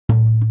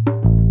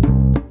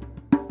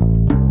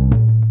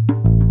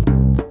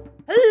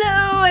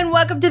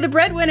welcome to The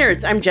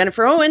Breadwinners. I'm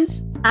Jennifer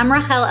Owens. I'm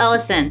Rachel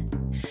Ellison.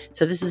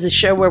 So this is a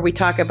show where we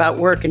talk about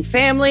work and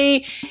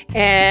family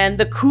and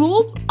the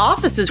cool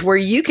offices where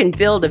you can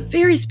build a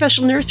very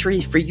special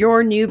nursery for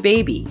your new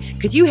baby.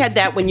 Because you had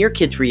that when your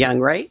kids were young,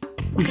 right?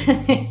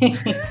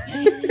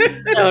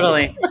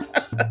 Totally.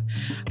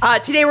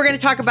 Today we're going to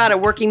talk about a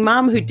working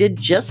mom who did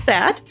just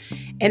that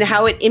and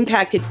how it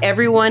impacted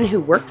everyone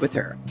who worked with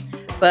her.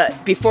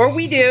 But before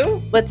we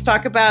do, let's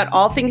talk about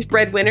all things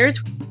Breadwinners.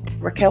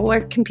 Raquel, where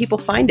can people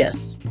find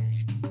us?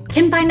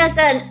 Can find us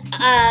at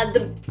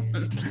the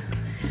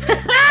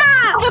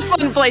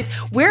fun place.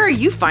 Where are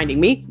you finding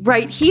me?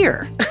 Right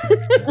here.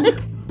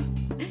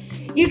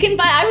 You can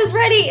find. I was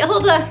ready.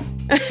 Hold on.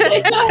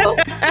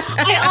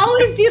 I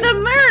always do the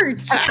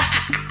merch.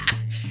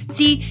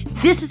 See,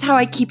 this is how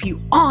I keep you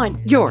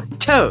on your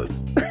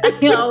toes.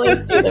 I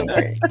always do the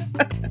merch.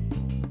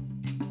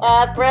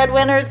 At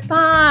Breadwinners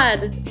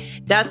Pod.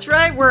 That's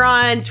right. We're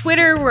on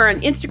Twitter, we're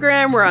on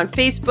Instagram, we're on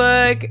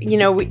Facebook. You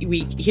know, we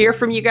hear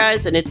from you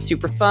guys and it's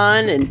super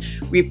fun and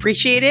we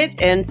appreciate it.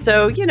 And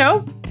so, you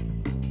know,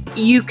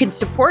 you can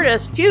support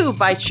us too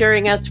by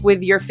sharing us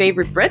with your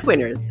favorite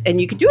breadwinners.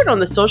 And you can do it on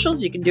the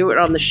socials, you can do it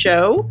on the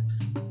show.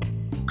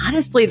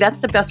 Honestly,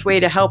 that's the best way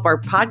to help our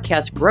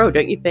podcast grow,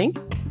 don't you think?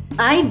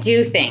 I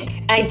do think.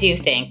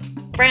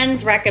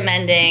 Friends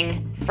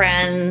recommending,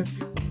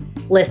 friends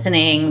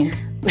listening.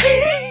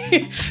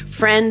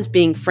 Friends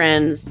being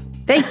friends.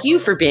 Thank you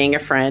for being a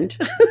friend.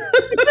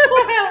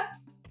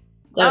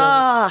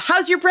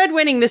 How's your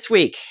breadwinning this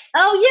week?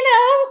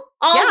 Oh,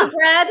 all the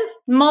bread,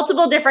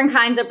 multiple different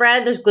kinds of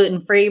bread. There's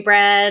gluten-free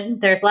bread.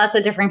 There's lots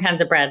of different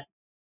kinds of bread.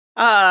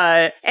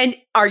 And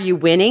are you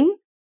winning?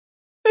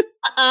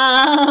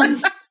 I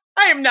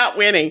am not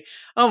winning.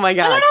 Oh my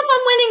God. I don't know if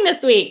I'm winning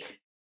this week.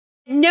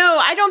 No,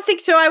 I don't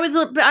think so. I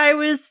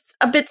was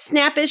a bit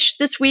snappish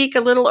this week,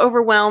 a little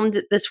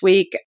overwhelmed this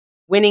week.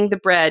 Winning the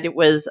bread, it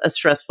was a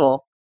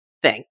stressful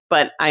thing,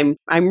 but I'm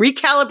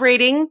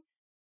recalibrating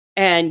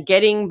and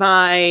getting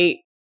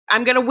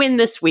I'm going to win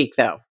this week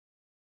though.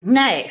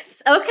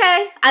 Nice.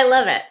 Okay. I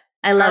love it.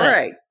 All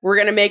right. We're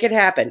going to make it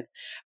happen.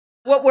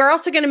 What we're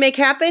also going to make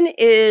happen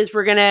is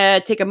we're going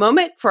to take a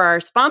moment for our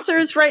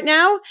sponsors right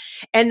now.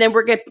 And then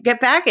we're going to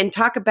get back and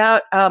talk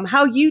about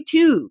how you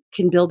too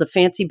can build a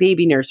fancy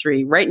baby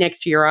nursery right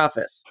next to your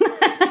office.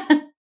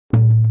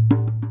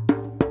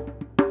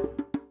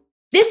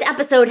 This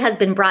episode has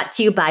been brought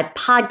to you by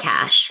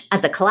Podcash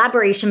as a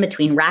collaboration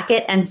between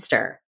Racket and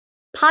Stir.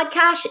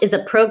 Podcash is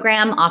a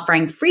program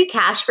offering free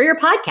cash for your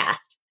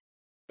podcast.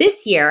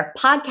 This year,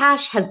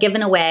 Podcash has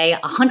given away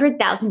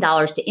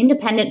 $100,000 to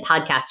independent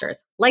podcasters,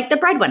 like the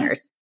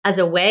Breadwinners, as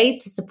a way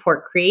to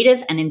support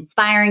creative and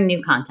inspiring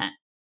new content.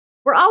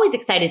 We're always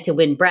excited to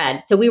win bread,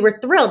 so we were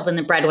thrilled when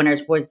the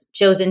Breadwinners was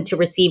chosen to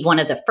receive one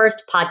of the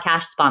first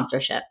Podcash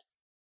sponsorships.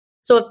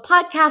 So if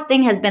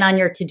podcasting has been on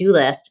your to-do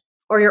list,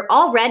 or you're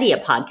already a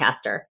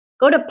podcaster,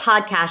 go to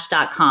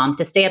podcash.com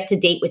to stay up to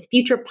date with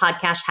future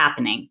podcast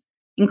happenings,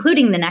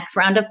 including the next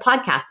round of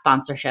podcast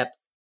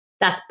sponsorships.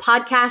 That's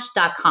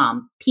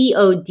podcash.com,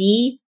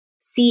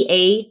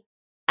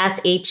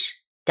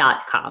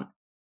 podcash.com.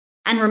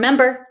 And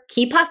remember,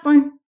 keep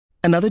hustling.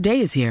 Another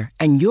day is here,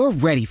 and you're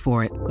ready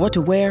for it. What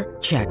to wear?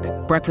 Check.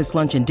 Breakfast,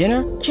 lunch, and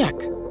dinner? Check.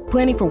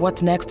 Planning for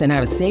what's next and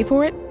how to save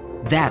for it?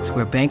 That's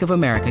where Bank of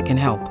America can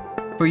help.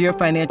 For your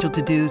financial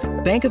to-dos,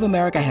 Bank of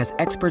America has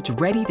experts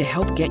ready to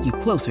help get you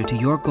closer to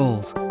your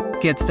goals.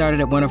 Get started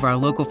at one of our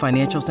local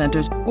financial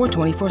centers or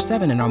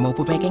 24/7 in our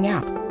mobile banking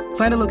app.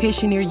 Find a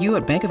location near you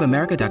at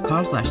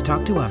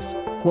bankofamerica.com/talktous.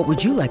 What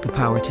would you like the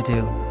power to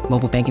do?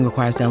 Mobile banking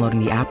requires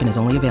downloading the app and is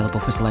only available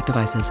for select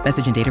devices.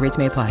 Message and data rates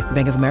may apply.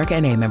 Bank of America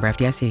N.A., member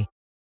FDIC.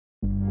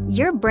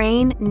 Your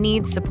brain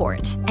needs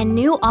support, and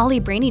new Ollie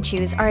Brainy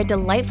Chews are a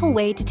delightful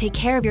way to take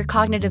care of your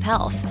cognitive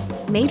health.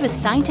 Made with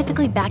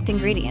scientifically backed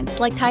ingredients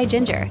like Thai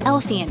ginger,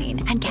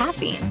 L-theanine, and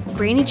caffeine,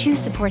 Brainy Chews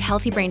support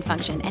healthy brain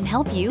function and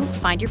help you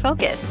find your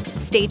focus,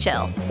 stay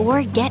chill,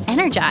 or get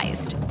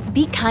energized.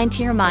 Be kind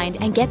to your mind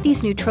and get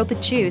these nootropic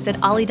chews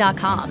at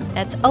ollie.com.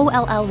 That's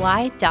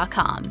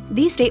OLLY.com.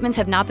 These statements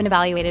have not been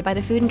evaluated by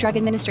the Food and Drug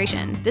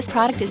Administration. This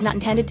product is not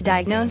intended to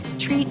diagnose,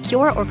 treat,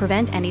 cure, or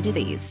prevent any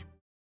disease.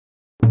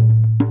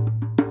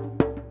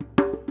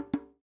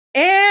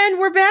 And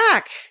we're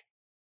back.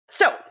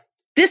 So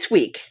this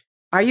week,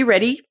 are you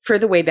ready for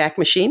the Wayback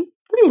Machine?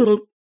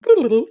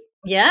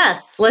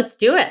 Yes, let's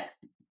do it.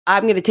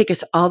 I'm going to take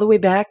us all the way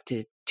back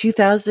to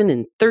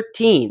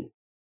 2013.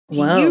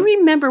 Whoa. Do you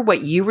remember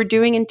what you were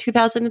doing in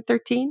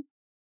 2013?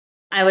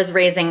 I was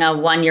raising a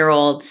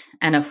 1-year-old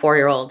and a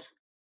 4-year-old.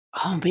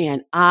 Oh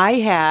man, I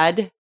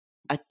had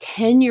a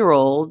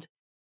 10-year-old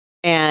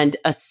and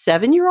a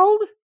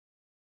 7-year-old.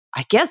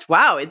 I guess,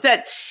 wow,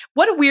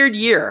 what a weird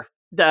year,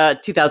 the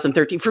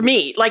 2013 for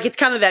me. Like it's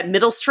kind of that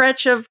middle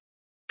stretch of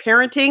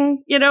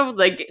parenting, you know,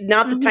 like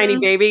not the tiny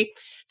baby.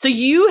 So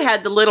you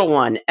had the little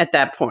one at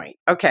that point.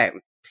 Okay.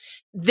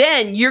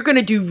 Then you're going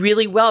to do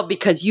really well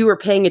because you were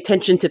paying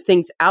attention to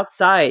things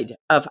outside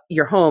of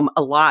your home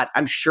a lot,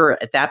 I'm sure,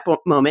 at that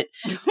moment.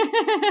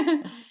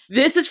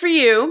 This is for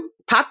you.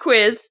 Pop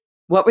quiz.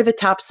 What were the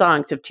top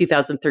songs of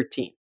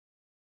 2013?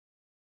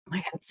 Oh my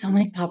God, so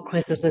many pop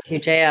quizzes with you,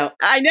 Jo.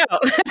 I know.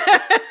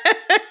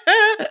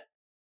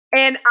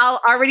 And I'll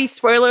already,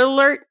 spoiler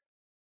alert,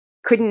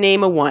 couldn't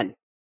name a one.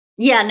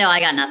 Yeah, no, I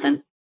got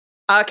nothing.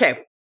 Okay,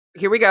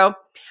 here we go.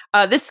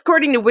 This is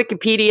according to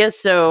Wikipedia.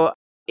 So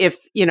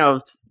if,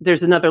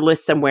 there's another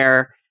list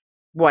somewhere,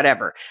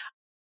 whatever.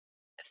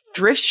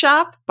 Thrift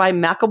Shop by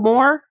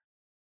Macklemore.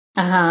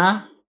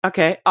 Uh-huh.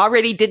 Okay.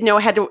 Already didn't know,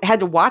 had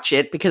to watch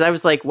it because I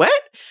was like,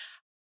 what?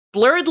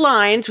 Blurred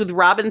Lines with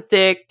Robin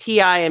Thicke,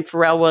 T.I., and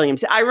Pharrell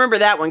Williams. I remember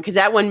that one because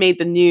that one made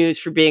the news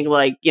for being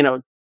like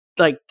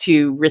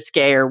too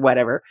risque or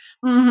whatever.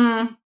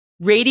 Mm-hmm.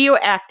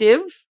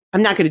 Radioactive.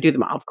 I'm not going to do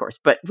them all, of course,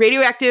 but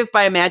Radioactive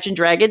by Imagine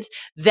Dragons.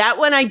 That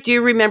one I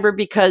do remember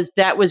because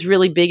that was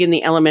really big in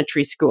the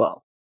elementary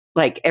school,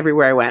 like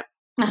everywhere I went.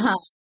 Uh-huh.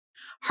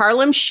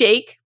 Harlem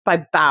Shake by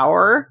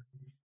Bauer.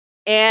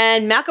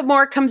 And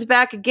Macklemore comes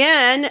back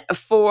again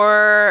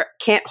for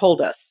Can't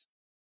Hold Us.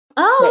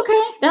 Oh,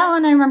 okay. That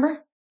one I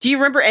remember. Do you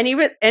remember any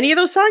of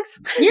those songs?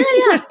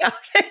 Yeah.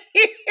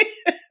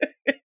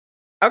 Okay.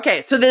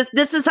 Okay, so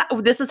this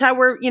is how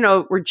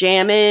we're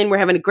jamming, we're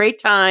having a great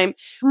time.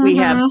 Mm-hmm. We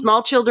have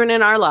small children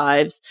in our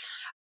lives.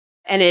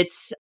 And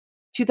it's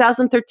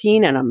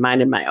 2013 and I'm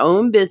minding my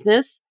own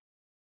business.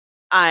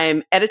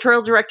 I'm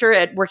editorial director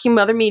at Working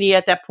Mother Media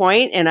at that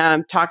point, and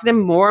I'm talking to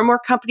more and more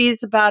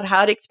companies about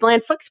how to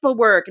explain flexible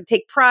work and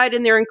take pride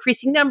in their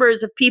increasing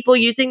numbers of people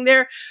using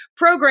their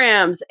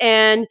programs.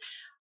 And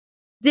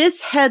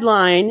this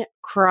headline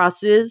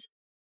crosses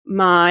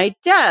my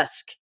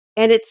desk,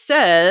 and it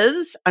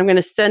says, I'm going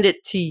to send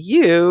it to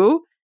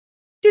you.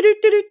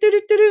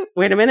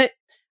 Wait a minute.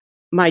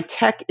 My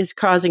tech is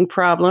causing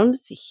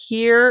problems.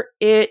 Here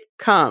it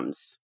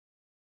comes.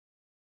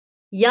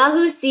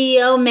 Yahoo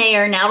CEO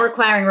Mayer now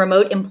requiring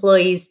remote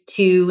employees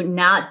to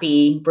not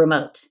be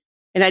remote.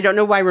 And I don't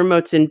know why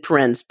remote's in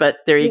parens,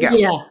 but there you go.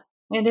 Yeah,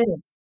 it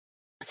is.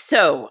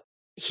 So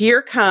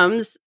here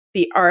comes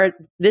the art.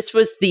 This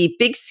was the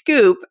big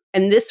scoop.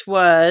 And this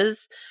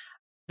was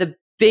the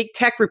big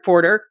tech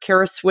reporter,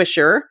 Kara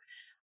Swisher,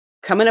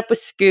 coming up with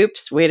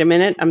scoops. Wait a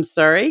minute. I'm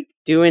sorry.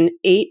 Doing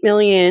 8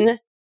 million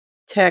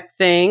tech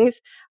things.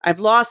 I've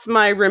lost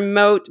my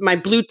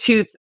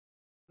Bluetooth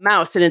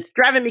mouse, and it's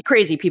driving me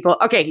crazy, people.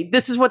 Okay,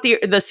 this is what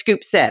the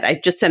scoop said. I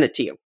just sent it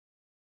to you.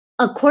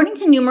 According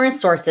to numerous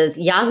sources,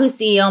 Yahoo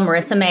CEO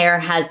Marissa Mayer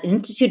has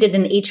instituted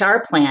an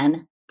HR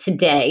plan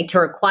today to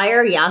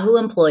require Yahoo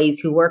employees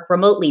who work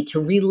remotely to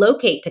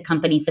relocate to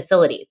company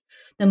facilities.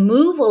 The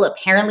move will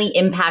apparently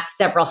impact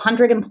several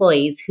hundred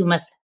employees who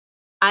must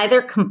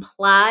either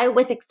comply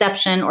with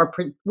exception or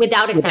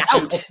without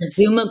exception, or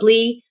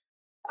presumably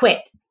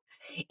quit.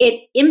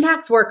 It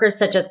impacts workers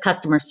such as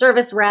customer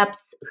service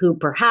reps who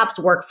perhaps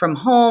work from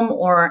home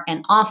or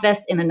an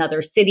office in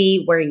another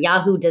city where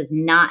Yahoo does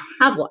not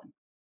have one.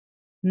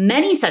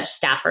 Many such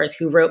staffers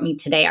who wrote me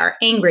today are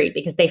angry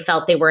because they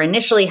felt they were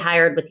initially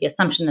hired with the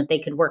assumption that they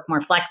could work more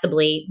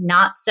flexibly.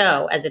 Not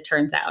so, as it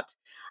turns out.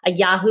 A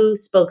Yahoo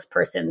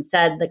spokesperson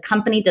said the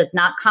company does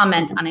not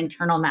comment on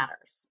internal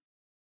matters.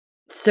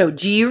 So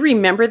do you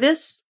remember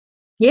this?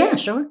 Yeah,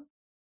 sure.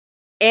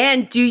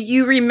 And do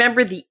you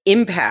remember the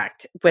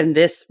impact when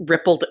this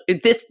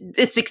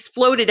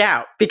exploded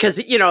out? Because,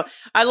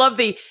 I love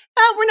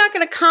we're not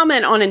going to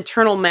comment on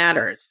internal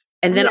matters.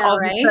 And then all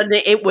of a sudden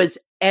it was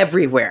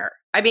everywhere.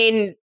 I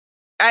mean,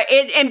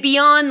 and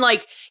beyond,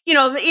 like,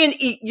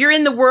 you're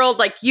in the world,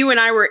 like you and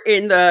I were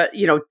in the,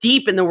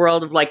 deep in the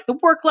world of like the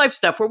work life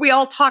stuff where we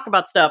all talk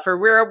about stuff or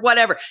we're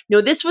whatever.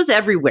 No, this was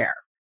everywhere.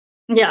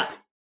 Yeah.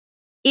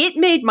 It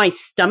made my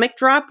stomach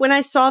drop when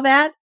I saw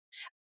that,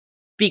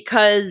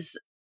 because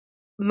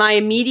my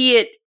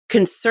immediate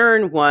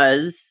concern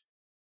was,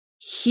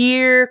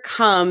 here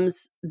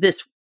comes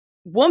this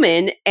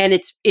woman, and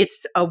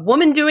it's a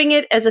woman doing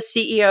it as a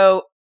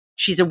CEO.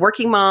 She's a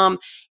working mom,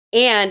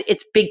 and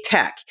it's big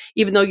tech,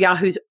 even though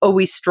Yahoo's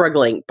always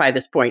struggling by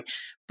this point.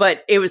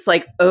 But it was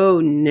like, oh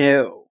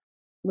no.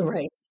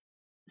 Right.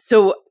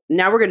 So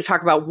now we're going to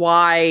talk about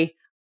why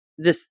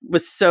this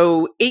was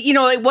so,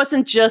 it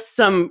wasn't just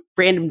some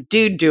random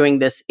dude doing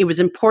this. It was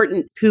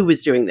important who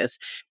was doing this,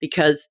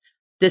 because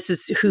this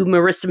is who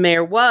Marissa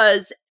Mayer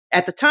was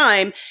at the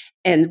time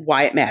and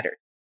why it mattered.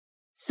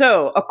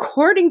 So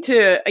according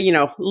to,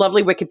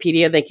 lovely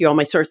Wikipedia, thank you, all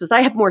my sources.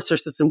 I have more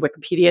sources than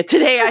Wikipedia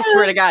today, I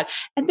swear to God.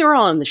 And they're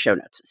all in the show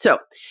notes. So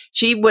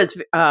she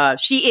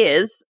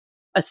is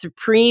a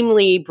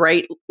supremely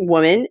bright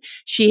woman.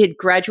 She had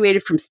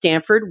graduated from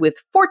Stanford with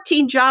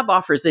 14 job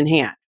offers in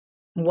hand.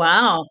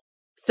 Wow.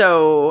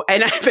 So,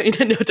 and I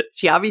made a note,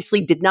 she obviously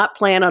did not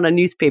plan on a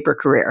newspaper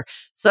career.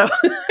 So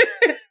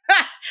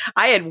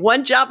I had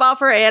one job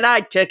offer and I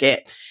took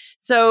it.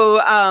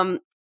 So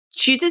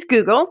chooses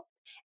Google,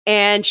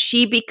 and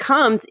she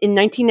becomes, in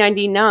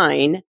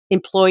 1999,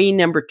 employee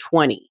number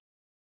 20.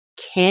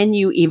 Can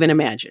you even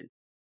imagine?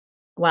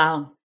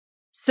 Wow.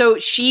 So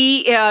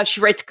she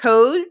writes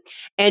code,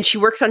 and she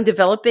works on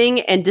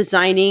developing and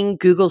designing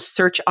Google's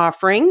search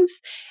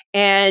offerings.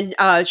 And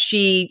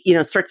she,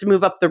 starts to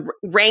move up the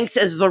ranks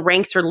as the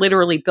ranks are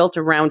literally built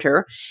around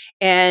her.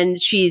 And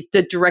she's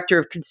the director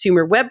of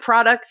consumer web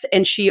products,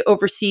 and she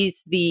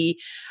oversees the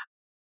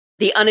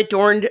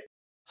unadorned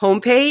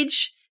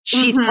homepage.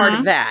 She's part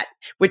of that,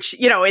 which,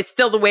 is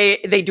still the way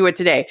they do it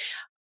today.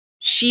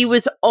 She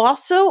was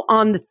also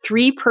on the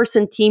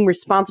 3-person team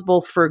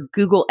responsible for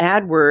Google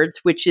AdWords,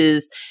 which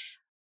is,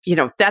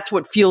 that's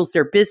what fuels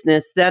their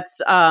business. That's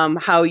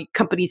how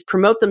companies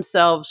promote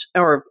themselves,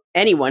 or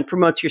anyone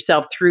promotes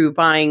yourself, through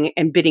buying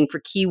and bidding for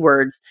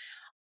keywords.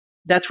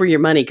 That's where your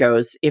money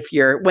goes.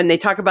 When they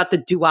talk about the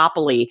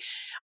duopoly,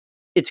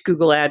 it's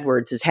Google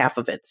AdWords is half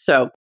of it.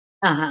 So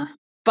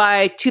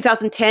by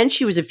 2010,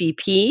 she was a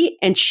VP,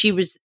 and she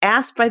was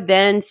asked by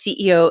then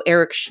CEO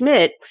Eric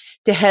Schmidt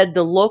to head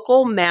the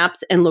local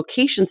maps and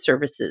location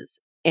services.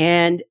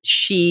 And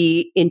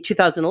in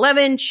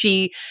 2011,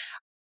 she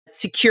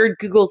secured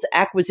Google's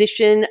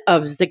acquisition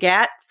of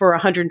Zagat for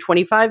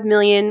 $125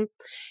 million.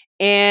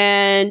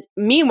 And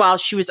meanwhile,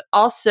 she was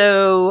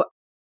also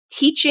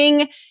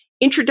teaching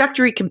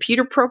introductory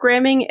computer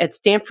programming at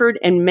Stanford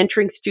and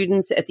mentoring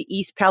students at the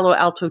East Palo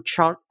Alto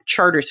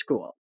Charter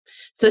School.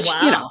 So,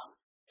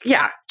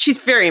 she's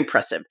very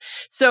impressive.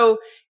 So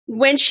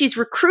when she's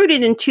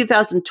recruited in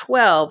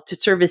 2012 to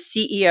serve as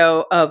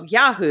CEO of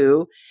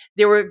Yahoo,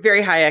 there were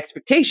very high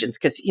expectations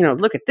because,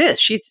 look at this.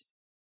 She's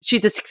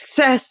a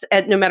success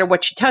at no matter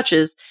what she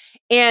touches.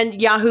 And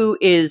Yahoo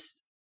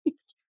is,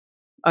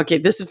 okay,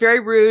 this is very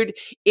rude.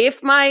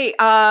 If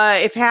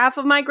half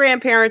of my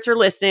grandparents are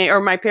listening,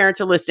 or my parents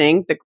are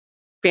listening, the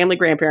family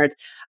grandparents,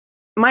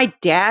 my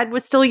dad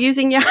was still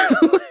using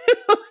Yahoo.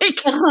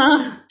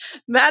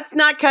 That's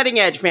not cutting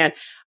edge, man.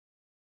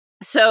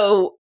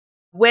 So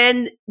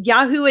when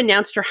Yahoo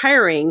announced her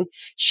hiring,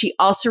 she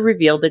also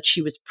revealed that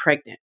she was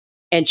pregnant.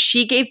 And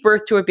she gave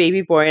birth to a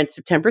baby boy on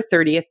September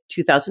 30th,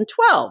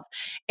 2012.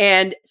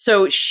 And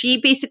so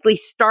she basically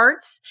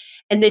starts,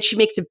 and then she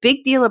makes a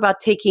big deal about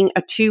taking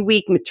a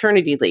 2-week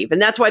maternity leave.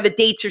 And that's why the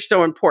dates are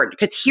so important,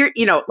 because here,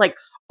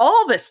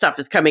 all this stuff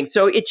is coming.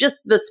 So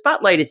the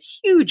spotlight is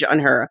huge on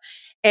her.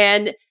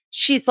 And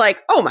she's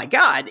like, oh my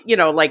God,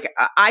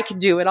 I can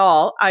do it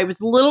all. I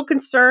was a little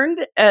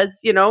concerned and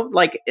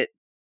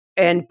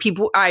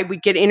I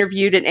would get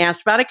interviewed and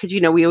asked about it because,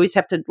 we always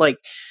have to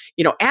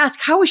ask,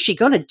 how is she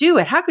going to do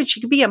it? How could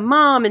she be a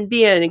mom and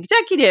be an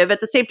executive at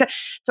the same time?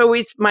 It's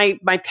always my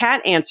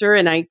pat answer.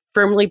 And I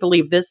firmly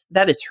believe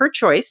that is her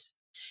choice.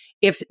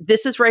 If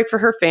this is right for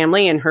her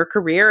family and her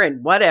career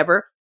and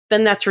whatever,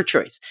 then that's her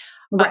choice.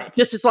 Right.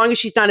 Just as long as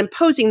she's not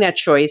imposing that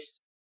choice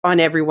on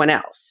everyone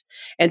else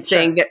and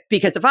saying that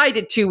because if I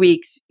did 2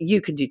 weeks, you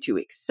could do 2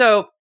 weeks.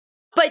 So,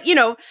 but,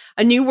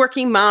 a new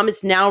working mom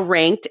is now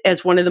ranked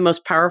as one of the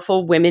most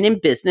powerful women in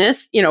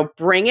business,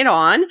 bring it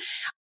on.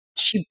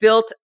 She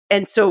built,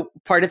 and so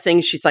part of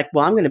things, she's like,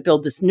 well, I'm going to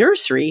build this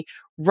nursery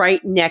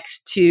right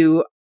next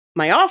to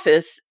my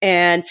office.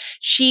 And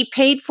she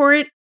paid for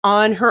it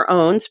on her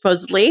own,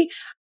 supposedly.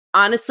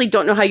 Honestly,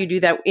 don't know how you do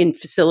that in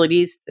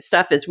facilities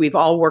stuff, as we've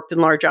all worked in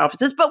large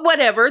offices, but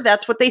whatever,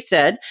 that's what they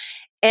said.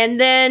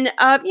 And then,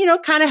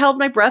 kind of held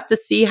my breath to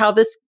see how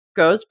this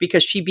goes,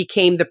 because she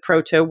became the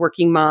proto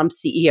working mom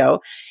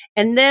CEO.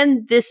 And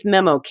then this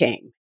memo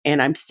came,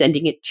 and I'm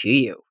sending it to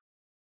you.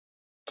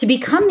 To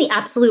become the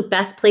absolute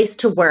best place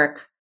to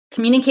work,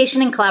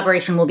 communication and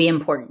collaboration will be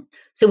important.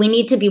 So we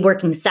need to be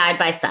working side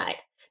by side.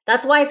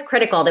 That's why it's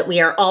critical that we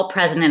are all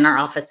present in our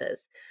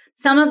offices.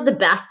 Some of the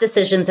best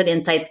decisions and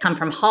insights come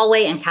from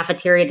hallway and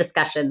cafeteria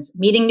discussions,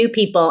 meeting new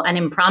people, and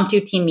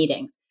impromptu team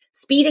meetings.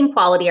 Speed and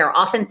quality are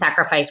often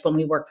sacrificed when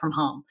we work from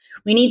home.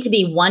 We need to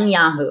be one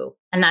Yahoo,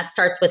 and that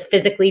starts with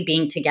physically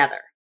being together.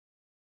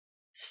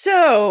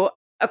 So,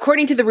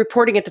 according to the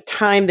reporting at the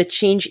time, the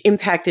change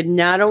impacted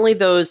not only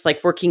those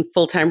working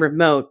full-time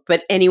remote,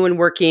 but anyone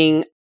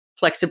working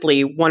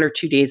flexibly 1 or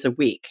 2 days a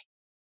week.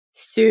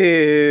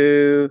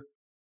 So,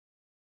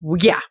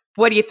 yeah,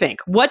 what do you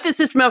think? What does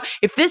this memo,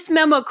 if this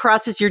memo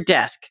crosses your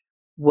desk,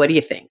 what do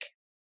you think?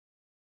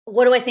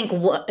 What do I think?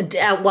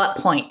 At what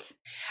point?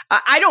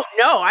 I don't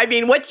know. I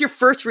mean, what's your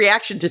first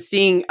reaction to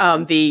seeing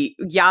the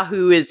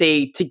Yahoo is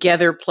a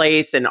together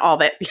place and all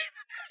that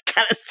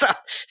kind of stuff?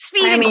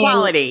 Speed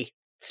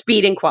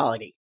and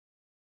quality.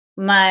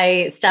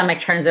 My stomach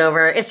turns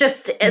over.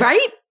 It's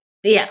right?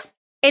 Yeah.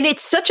 And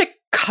it's such a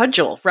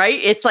cudgel, right?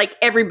 It's like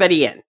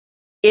everybody in.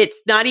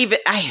 It's not even,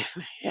 I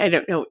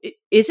don't know.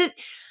 Is it?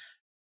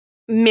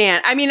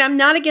 Man, I mean, I'm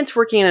not against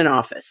working in an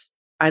office.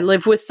 I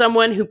live with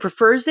someone who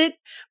prefers it,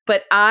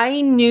 but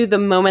I knew the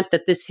moment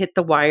that this hit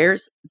the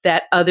wires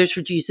that others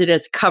would use it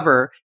as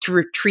cover to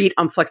retreat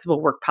on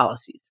flexible work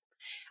policies.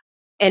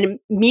 And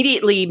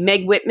immediately,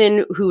 Meg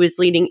Whitman, who was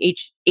leading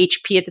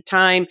HP at the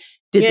time,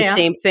 did the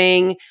same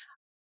thing.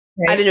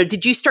 Right. I don't know.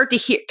 Did you start to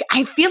hear?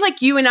 I feel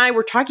like you and I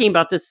were talking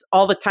about this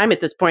all the time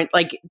at this point,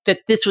 that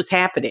this was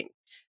happening.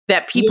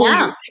 That people,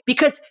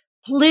 because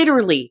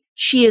literally,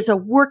 she is a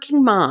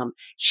working mom.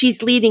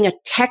 She's leading a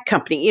tech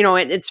company,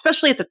 and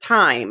especially at the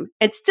time.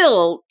 And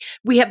still,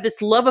 we have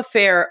this love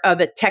affair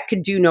that tech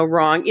could do no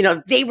wrong.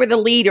 They were the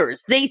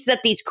leaders. They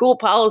set these cool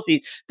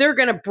policies. They're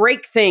going to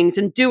break things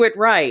and do it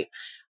right.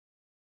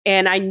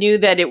 And I knew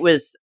that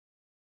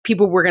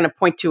people were going to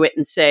point to it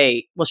and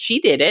say, well, she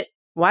did it.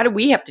 Why do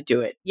we have to do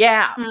it?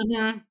 Yeah.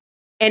 Mm-hmm.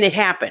 And it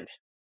happened.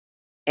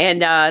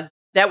 And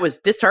that was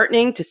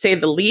disheartening, to say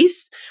the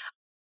least.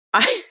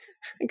 I'm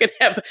going to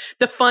have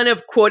the fun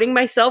of quoting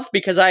myself,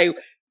 because I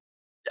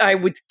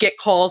would get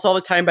calls all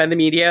the time by the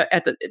media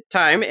at the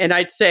time. And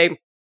I'd say,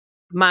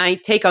 my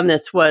take on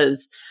this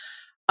was,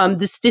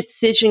 this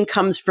decision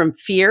comes from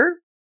fear.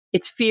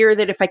 It's fear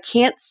that if I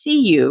can't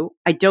see you,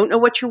 I don't know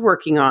what you're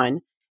working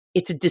on.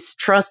 It's a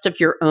distrust of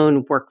your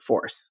own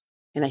workforce.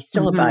 And I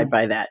still abide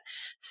by that.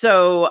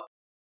 So,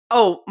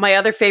 my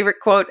other favorite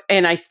quote,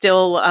 and I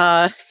still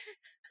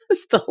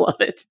still love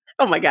it.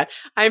 Oh my God.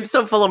 I'm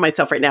so full of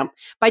myself right now.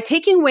 By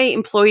taking away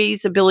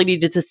employees' ability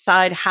to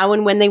decide how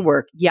and when they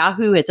work,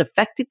 Yahoo has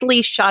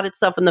effectively shot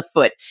itself in the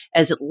foot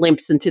as it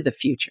limps into the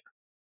future.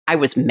 I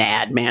was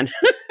mad, man.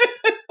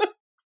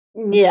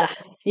 Yeah,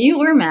 you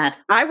were mad.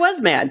 I was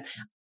mad.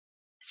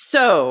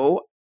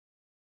 So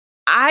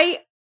I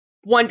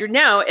wonder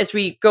now, as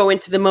we go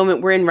into the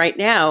moment we're in right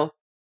now,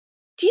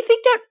 do you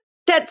think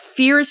that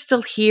fear is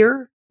still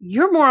here?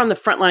 You're more on the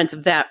front lines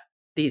of that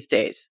these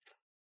days.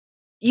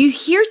 You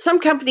hear some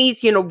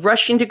companies,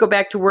 rushing to go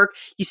back to work.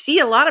 You see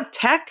a lot of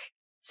tech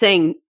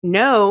saying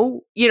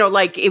no,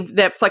 like if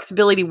that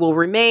flexibility will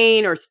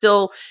remain, or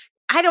still,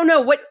 I don't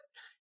know.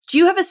 Do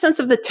you have a sense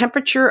of the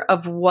temperature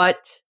of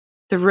what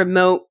the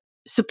remote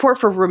support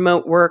for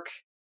remote work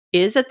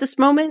is at this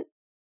moment?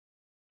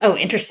 Oh,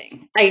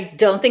 interesting. I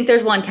don't think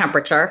there's one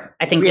temperature.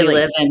 I think Really? we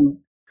live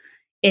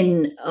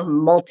in a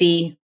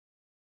multi,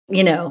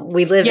 we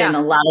live in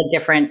a lot of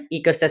different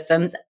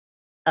ecosystems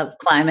of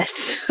climate.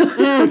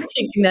 No,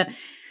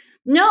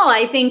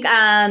 I think, the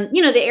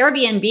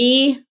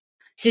Airbnb,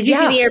 did you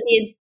see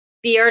the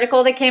Airbnb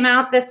article that came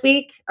out this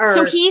week?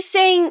 So he's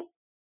saying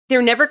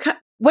they're never,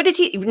 what did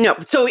he, no.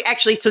 So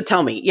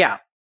tell me. Yeah.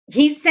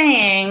 He's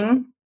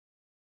saying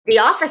the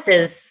office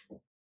is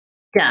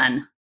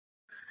done.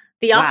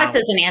 The office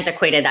is an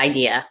antiquated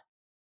idea.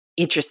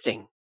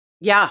 Interesting.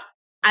 Yeah.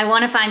 I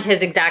want to find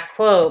his exact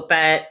quote,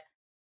 but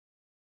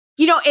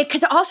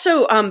because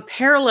also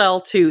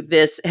parallel to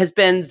this has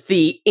been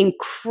the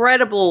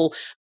viral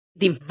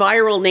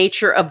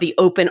nature of the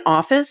open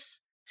office,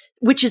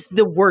 which is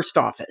the worst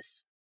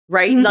office,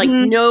 right? Mm-hmm. Like,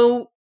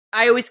 no,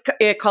 I always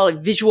call it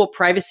visual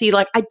privacy.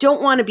 Like, I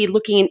don't want to be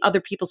looking in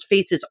other people's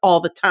faces all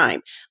the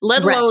time,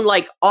 let alone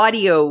like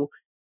audio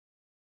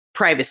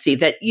privacy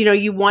that,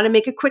 you want to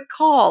make a quick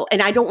call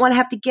and I don't want to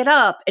have to get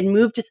up and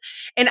move to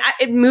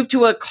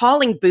a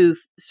calling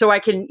booth so I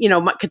can,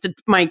 because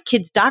my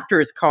kid's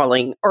doctor is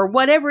calling or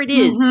whatever it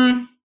is.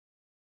 Mm-hmm.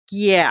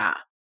 Yeah.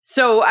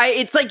 So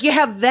it's like you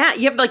have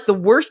like the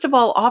worst of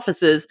all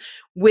offices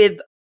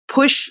with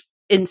push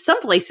in some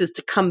places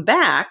to come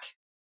back.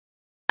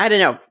 I don't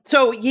know.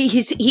 So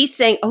he's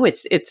saying,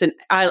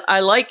 I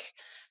like,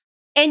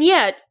 and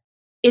yet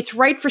it's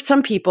right for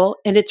some people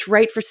and it's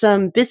right for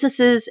some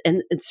businesses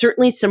and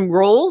certainly some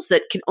roles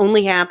that can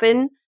only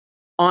happen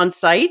on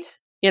site,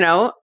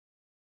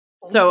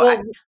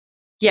 So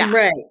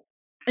right.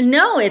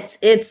 No,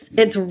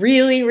 it's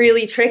really,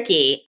 really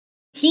tricky.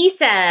 He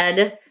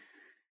said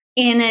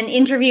in an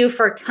interview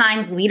for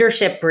Time's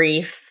Leadership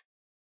Brief,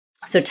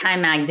 so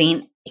Time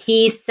Magazine,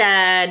 he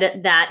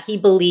said that he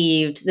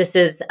believed, this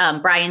is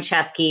Brian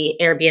Chesky,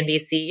 Airbnb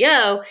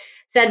CEO,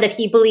 said that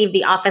he believed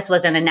the office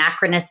was an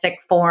anachronistic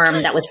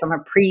form that was from a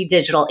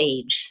pre-digital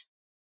age.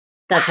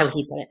 That's how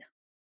he put it.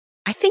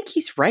 I think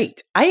he's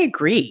right. I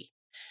agree.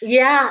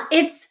 Yeah,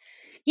 it's,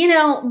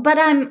 but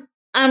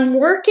I'm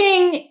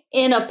working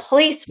in a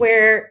place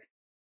where,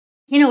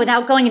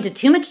 without going into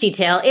too much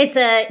detail,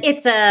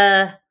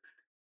 I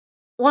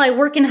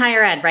work in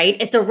higher ed, right?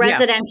 It's a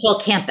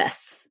residential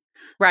campus.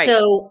 Right.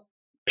 So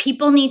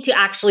people need to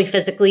actually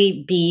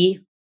physically be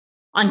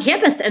on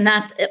campus, and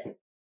that's it.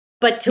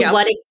 But to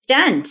what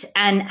extent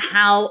and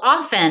how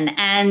often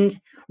and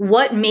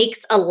what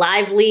makes a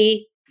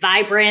lively,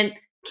 vibrant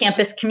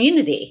campus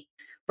community,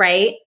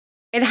 right?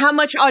 And how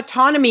much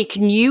autonomy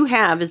can you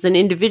have as an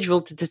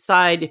individual to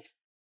decide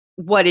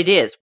what it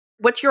is?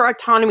 What's your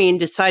autonomy in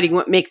deciding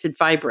what makes it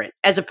vibrant,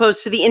 as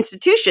opposed to the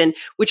institution,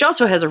 which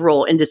also has a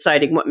role in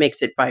deciding what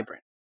makes it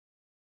vibrant?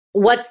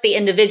 What's the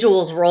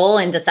individual's role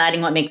in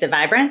deciding what makes it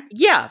vibrant?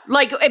 Yeah.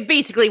 Like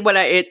basically what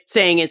it's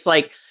saying is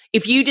like,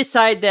 if you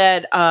decide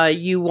that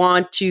you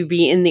want to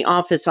be in the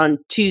office on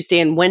Tuesday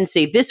and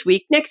Wednesday this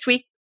week, next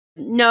week,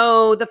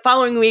 no, the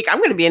following week, I'm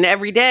going to be in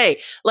every day.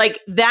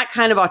 Like that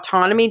kind of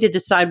autonomy to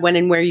decide when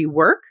and where you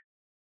work.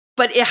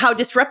 But how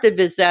disruptive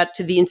is that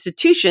to the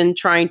institution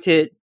trying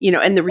to,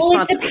 and the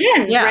responsibility? Well,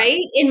 it depends, right?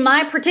 In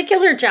my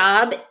particular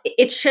job,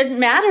 it shouldn't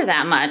matter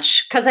that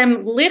much because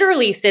I'm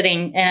literally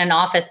sitting in an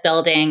office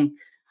building.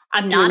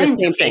 I'm not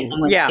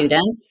interfacing with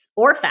students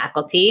or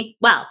faculty.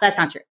 Well, that's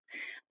not true.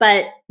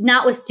 But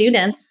not with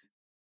students.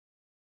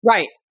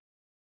 Right.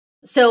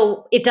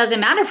 So it doesn't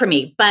matter for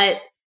me.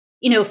 But,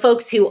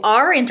 folks who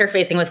are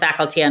interfacing with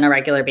faculty on a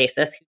regular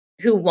basis,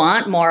 who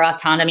want more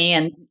autonomy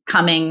and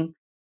coming,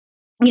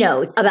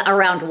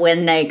 around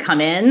when they come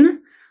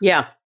in,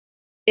 Yeah.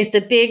 it's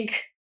a big,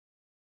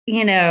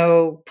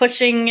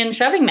 pushing and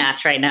shoving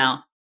match right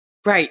now.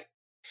 Right.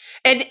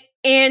 And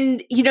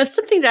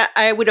something that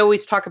I would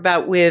always talk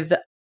about with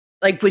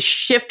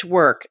shift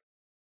work,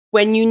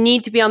 when you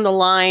need to be on the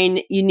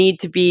line, you need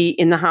to be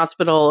in the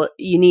hospital,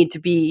 you need to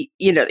be,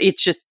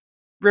 it's just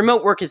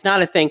remote work is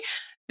not a thing.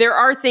 There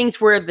are things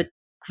where the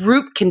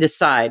group can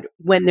decide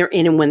when they're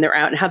in and when they're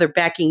out and how they're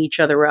backing each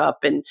other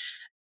up and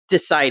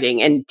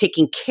deciding and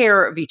taking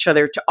care of each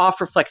other to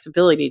offer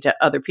flexibility to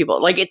other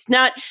people. Like, it's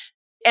not,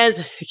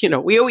 as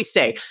we always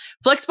say,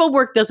 flexible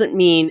work doesn't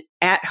mean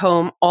at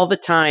home all the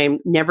time,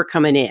 never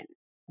coming in.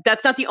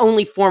 That's not the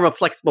only form of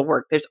flexible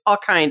work. There's all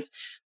kinds.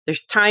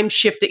 There's time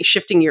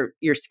shifting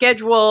your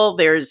schedule.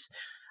 There's,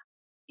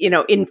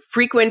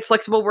 infrequent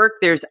flexible work.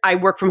 There's, I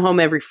work from home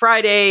every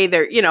Friday.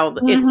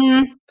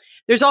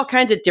 There's all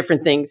kinds of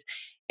different things.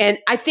 And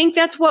I think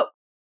that's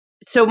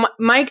so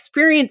my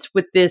experience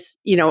with this,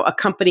 a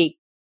company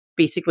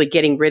basically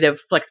getting rid of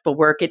flexible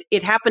work,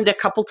 it happened a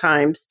couple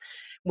times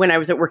when I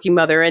was at Working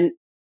Mother. And,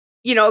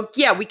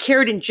 we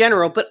cared in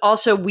general, but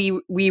also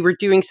we were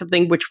doing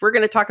something which we're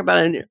going to talk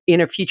about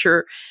in a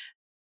future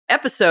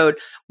episode.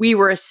 We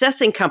were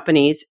assessing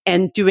companies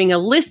and doing a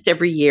list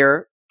every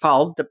year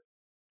called the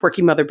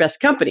Working Mother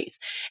Best Companies.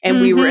 And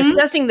we were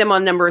assessing them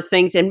on a number of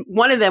things. And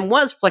one of them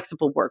was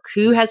flexible work.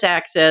 Who has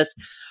access?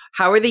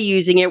 How are they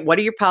using it? What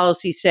do your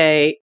policies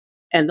say?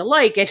 And the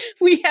like. And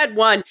we had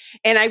one,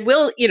 and I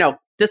will,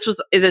 this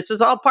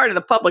is all part of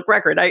the public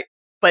record.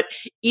 But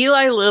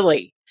Eli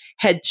Lilly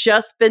had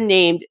just been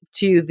named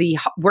to the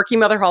Working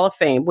Mother Hall of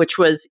Fame, which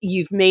was,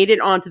 you've made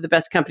it onto the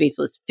best companies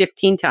list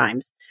 15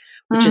 times,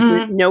 which is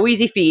no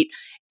easy feat.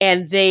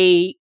 And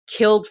they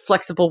killed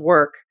flexible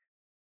work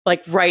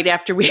like right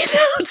after we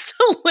announced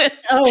the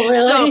list. Oh,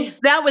 really? So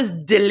that was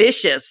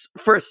delicious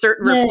for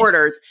certain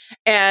reporters.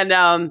 And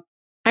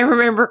I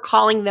remember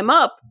calling them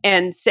up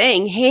and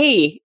saying,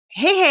 hey,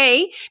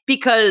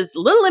 because a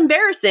little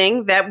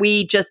embarrassing that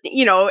we just,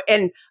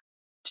 and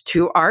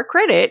to our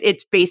credit,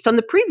 it's based on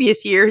the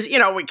previous years. We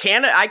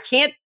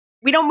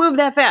don't move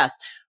that fast.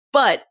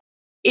 But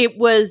it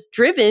was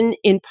driven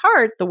in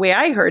part, the way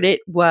I heard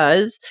it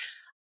was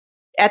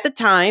at the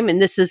time,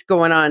 and this is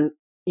going on,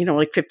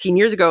 like 15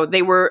 years ago,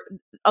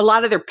 a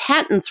lot of their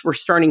patents were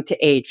starting to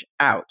age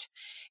out.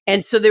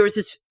 And so there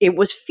was it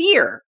was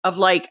fear of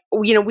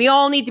we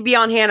all need to be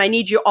on hand. I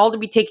need you all to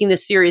be taking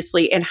this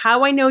seriously. And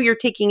how I know you're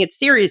taking it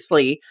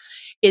seriously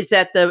is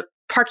that the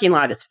parking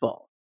lot is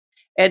full.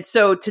 And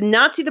so to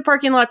not see the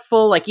parking lot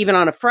full, like even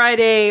on a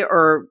Friday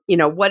or,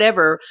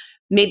 whatever,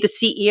 made the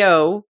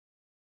CEO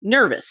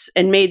nervous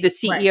and made the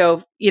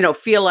CEO,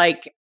 feel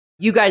like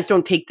you guys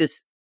don't take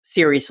this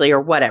seriously or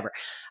whatever.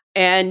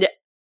 And,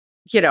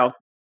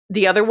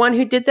 the other one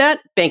who did that,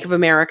 Bank of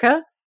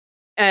America.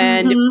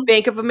 And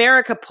Bank of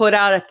America put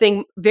out a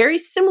thing very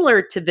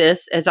similar to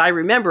this, as I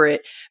remember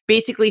it,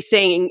 basically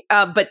saying,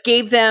 but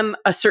gave them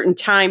a certain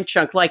time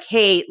chunk, like,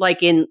 hey,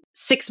 like in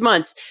 6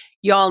 months,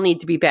 y'all need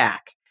to be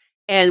back.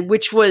 And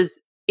which was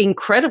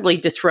incredibly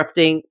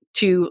disrupting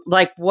to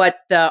like what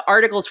the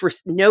articles were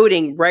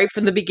noting right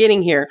from the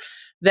beginning here,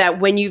 that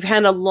when you've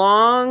had a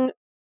long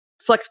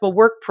flexible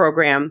work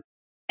program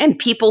and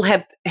people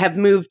have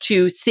moved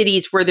to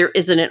cities where there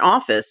isn't an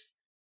office,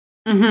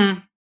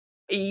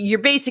 you're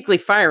basically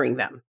firing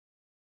them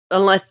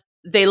unless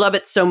they love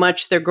it so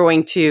much they're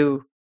going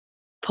to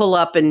pull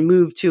up and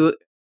move to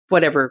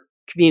whatever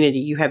community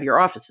you have your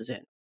offices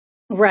in.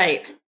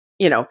 Right.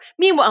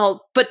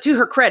 Meanwhile, but to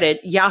her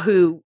credit,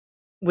 Yahoo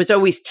was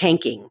always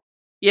tanking.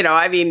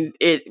 I'm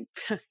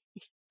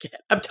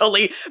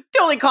totally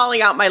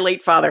calling out my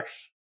late father.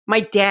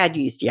 My dad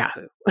used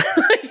Yahoo.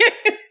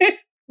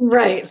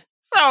 Right.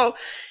 So,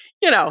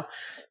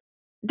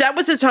 that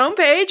was his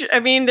homepage. I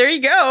mean, there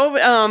you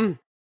go.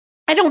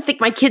 I don't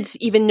think my kids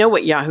even know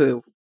what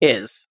Yahoo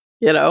is,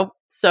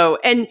 So,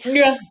 and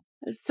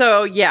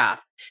so, yeah.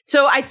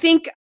 So I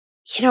think,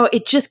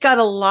 it just got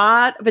a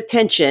lot of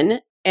attention.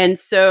 And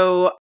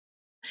so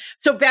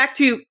back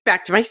to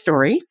my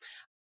story.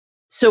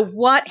 So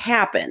what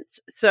happens?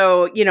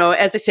 So,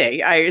 as I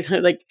say, I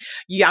like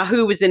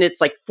Yahoo was in its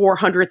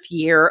 400th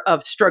year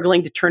of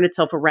struggling to turn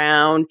itself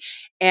around.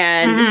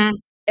 And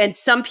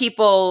some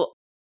people,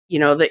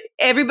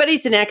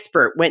 everybody's an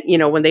expert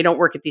when they don't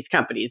work at these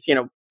companies,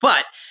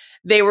 but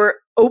they were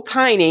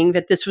opining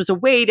that this was a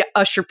way to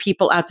usher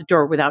people out the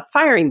door without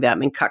firing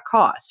them and cut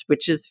costs,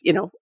 which is,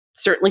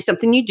 certainly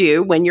something you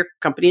do when your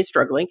company is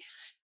struggling.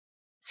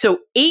 So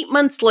 8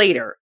 months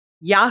later,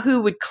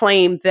 Yahoo would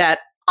claim that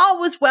all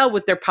was well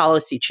with their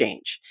policy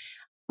change,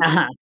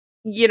 and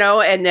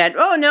that,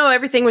 oh no,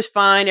 everything was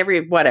fine,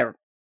 whatever.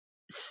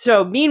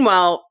 So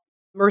meanwhile,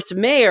 Marissa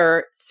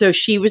Mayer, so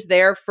she was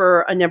there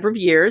for a number of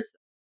years,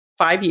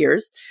 5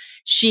 years.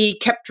 She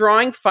kept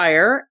drawing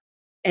fire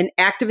and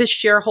activist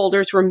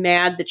shareholders were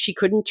mad that she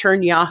couldn't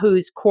turn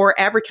Yahoo's core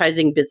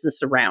advertising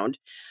business around.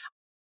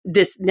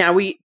 Now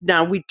we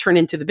turn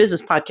into the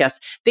business podcast.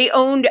 They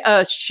owned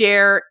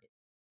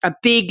a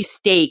big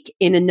stake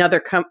in another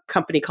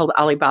company called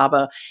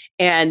Alibaba.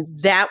 And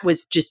that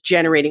was just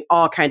generating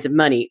all kinds of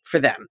money for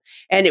them.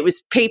 And it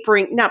was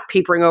not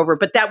papering over,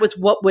 but that was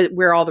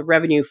where all the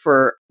revenue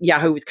for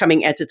Yahoo was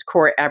coming as its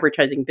core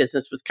advertising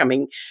business was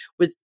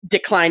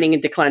declining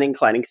and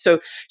declining. So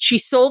she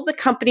sold the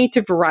company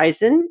to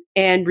Verizon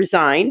and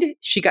resigned.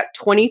 She got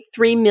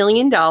 $23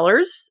 million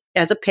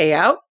as a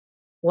payout.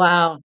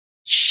 Wow.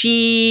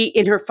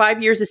 In her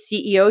 5 years as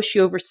CEO, she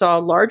oversaw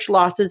large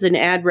losses in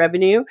ad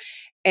revenue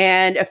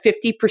and a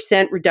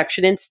 50%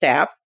 reduction in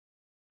staff.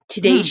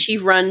 Today, she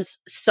runs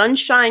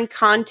Sunshine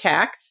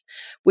Contacts,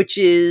 which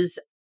is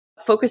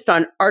focused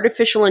on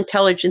artificial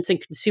intelligence and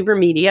consumer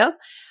media.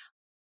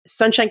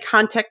 Sunshine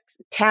Contacts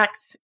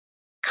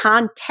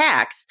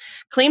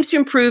claims to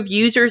improve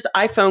users'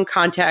 iPhone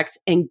contacts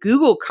and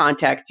Google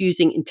contacts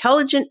using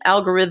intelligent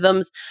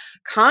algorithms,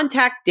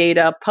 contact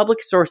data,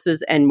 public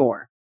sources, and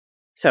more.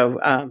 So,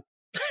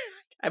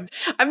 I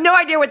have no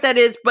idea what that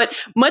is, but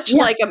much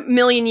like a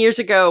million years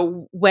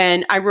ago,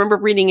 when I remember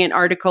reading an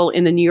article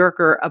in the New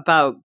Yorker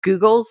about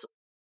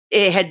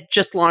it had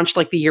just launched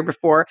like the year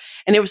before.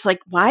 And it was like,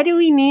 why do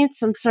we need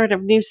some sort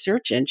of new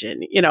search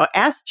engine?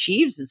 Ask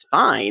Jeeves is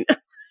fine.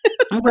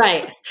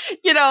 Right.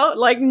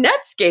 Like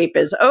Netscape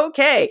is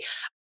okay.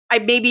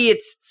 Maybe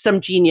it's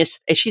some genius.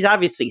 She's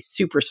obviously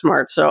super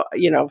smart. So,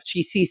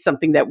 she sees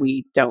something that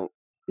we don't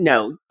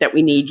know that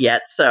we need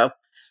yet. So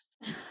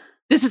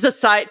this is a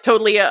side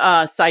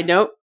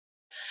note.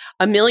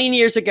 A million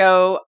years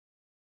ago,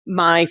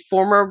 my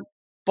former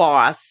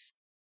boss,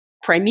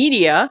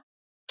 Primedia,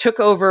 took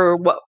over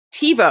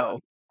TiVo,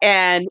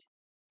 and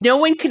no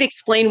one could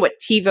explain what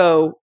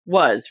TiVo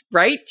was,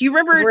 right? Do you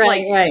remember?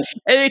 Right. And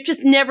it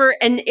just never,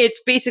 and it's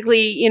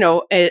basically,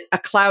 a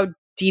cloud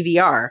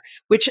DVR,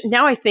 which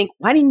now I think,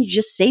 why didn't you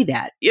just say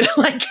that?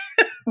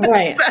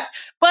 Right.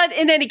 But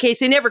in any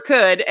case, they never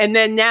could. And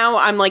then now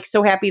I'm like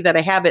so happy that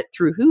I have it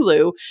through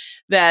Hulu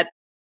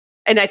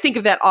and I think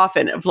of that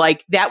often of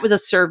like, that was a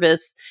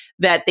service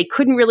that they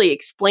couldn't really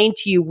explain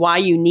to you why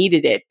you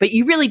needed it, but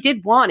you really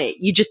did want it.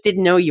 You just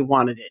didn't know you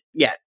wanted it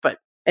yet. But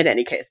in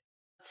any case.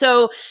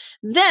 So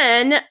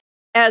then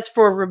as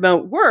for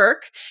remote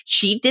work,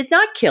 she did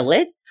not kill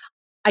it.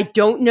 I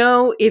don't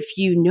know if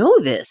you know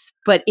this,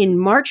 but in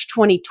March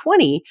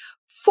 2020,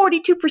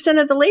 42%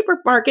 of the labor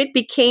market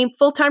became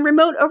full-time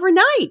remote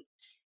overnight.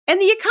 And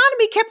the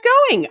economy kept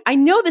going. I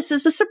know this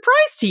is a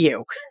surprise to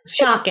you.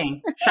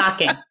 Shocking.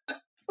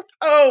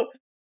 Oh,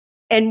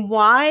 and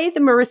why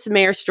the Marissa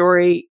Mayer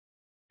story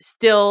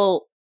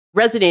still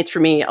resonates for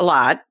me a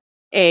lot.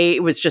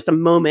 It was just a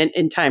moment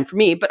in time for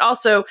me, but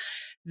also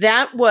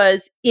that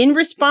was in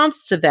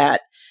response to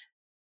that.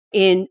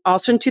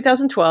 Also in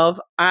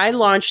 2012, I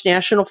launched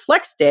National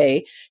Flex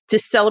Day to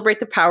celebrate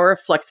the power of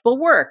flexible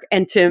work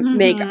and to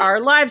make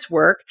our lives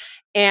work.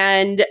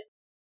 And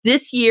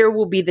this year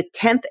will be the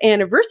 10th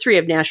anniversary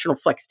of National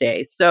Flex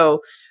Day.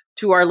 So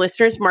to our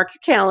listeners, mark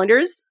your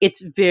calendars.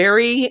 It's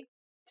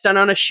done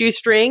on a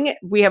shoestring.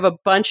 We have a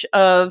bunch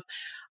of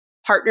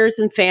partners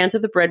and fans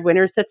of the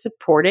Breadwinners that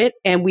support it.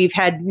 And we've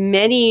had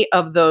many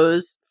of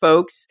those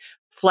folks,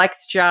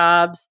 Flex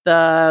Jobs,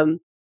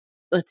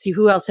 let's see,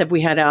 who else have we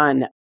had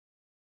on?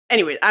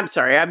 Anyway, I'm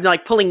sorry. I'm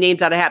like pulling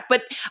names out of hat,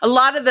 but a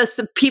lot of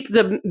the people,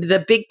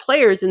 the big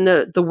players in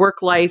the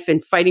work life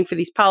and fighting for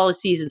these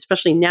policies, and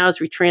especially now as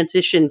we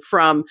transition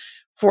from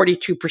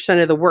 42%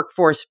 of the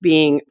workforce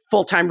being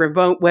full-time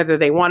remote, whether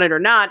they want it or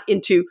not,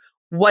 into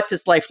what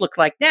does life look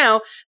like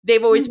now?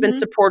 They've always been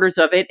supporters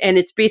of it. And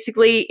it's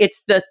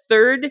the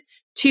third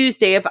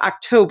Tuesday of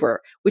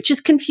October, which is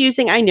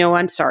confusing. I know,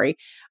 I'm sorry.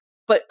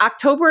 But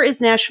October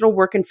is National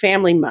Work and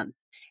Family Month.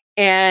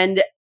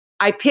 And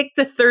I picked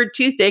the third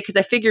Tuesday because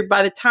I figured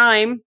by the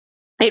time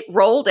it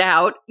rolled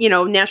out,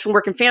 National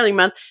Work and Family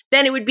Month,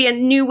 then it would be a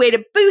new way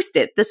to boost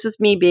it. This was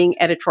me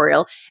being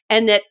editorial.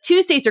 And that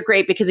Tuesdays are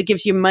great because it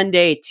gives you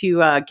Monday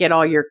to get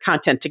all your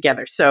content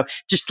together. So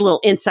just a little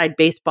inside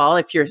baseball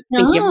if you're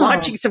thinking of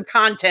launching some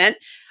content.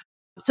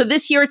 So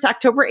this year it's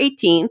October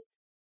 18th.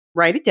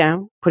 Write it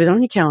down. Put it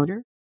on your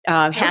calendar.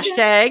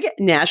 Hashtag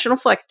National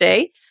Flex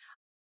Day.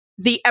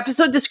 The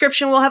episode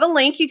description will have a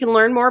link. You can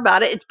learn more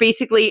about it. It's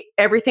basically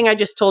everything I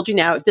just told you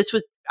now.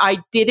 I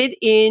did it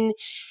in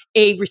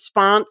a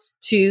response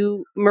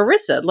to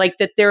Marissa, like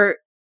that there are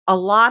a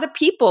lot of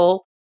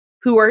people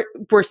who were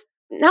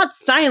not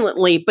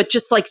silently, but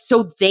just like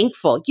so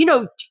thankful.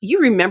 You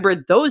remember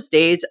those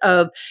days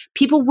of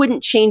people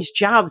wouldn't change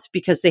jobs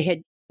because they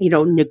had,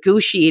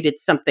 negotiated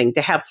something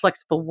to have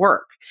flexible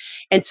work.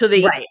 And so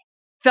they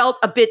felt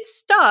a bit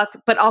stuck,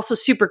 but also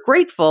super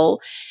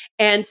grateful.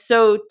 And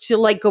so to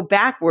like go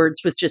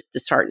backwards was just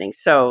disheartening.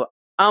 So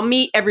I'll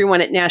meet everyone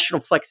at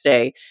National Flex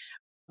Day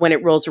when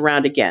it rolls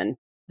around again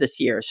this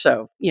year.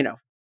 So,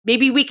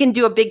 maybe we can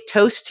do a big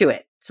toast to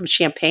it, some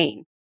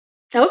champagne.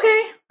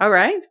 Okay. All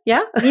right.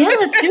 Yeah. Yeah,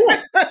 let's do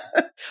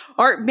it.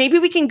 Or maybe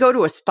we can go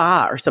to a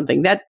spa or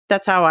something.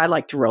 That's how I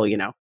like to roll,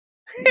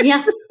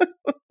 Yeah.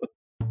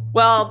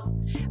 Well,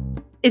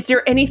 is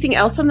there anything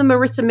else on the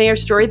Marissa Mayer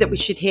story that we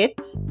should hit?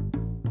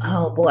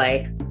 Oh,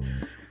 boy.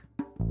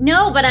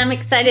 No, but I'm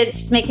excited. It's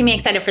just making me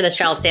excited for the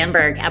Sheryl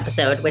Sandberg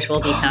episode, which will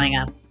be coming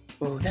up.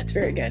 Oh, that's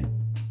very good.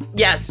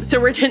 Yes.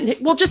 So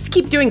we'll just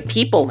keep doing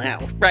people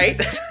now,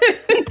 right?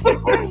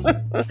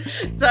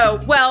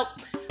 So, well,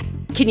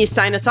 can you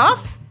sign us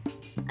off?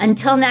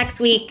 Until next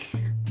week,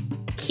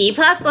 keep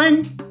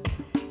hustling.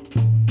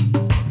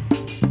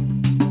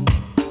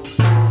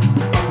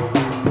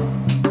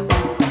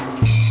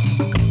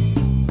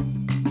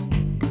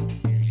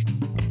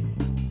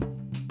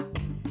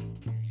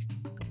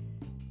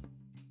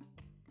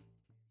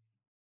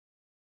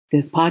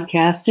 This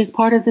podcast is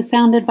part of the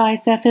Sound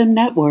Advice FM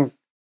network.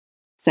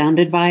 Sound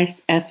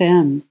Advice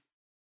FM.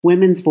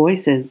 Women's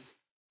voices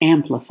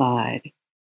amplified.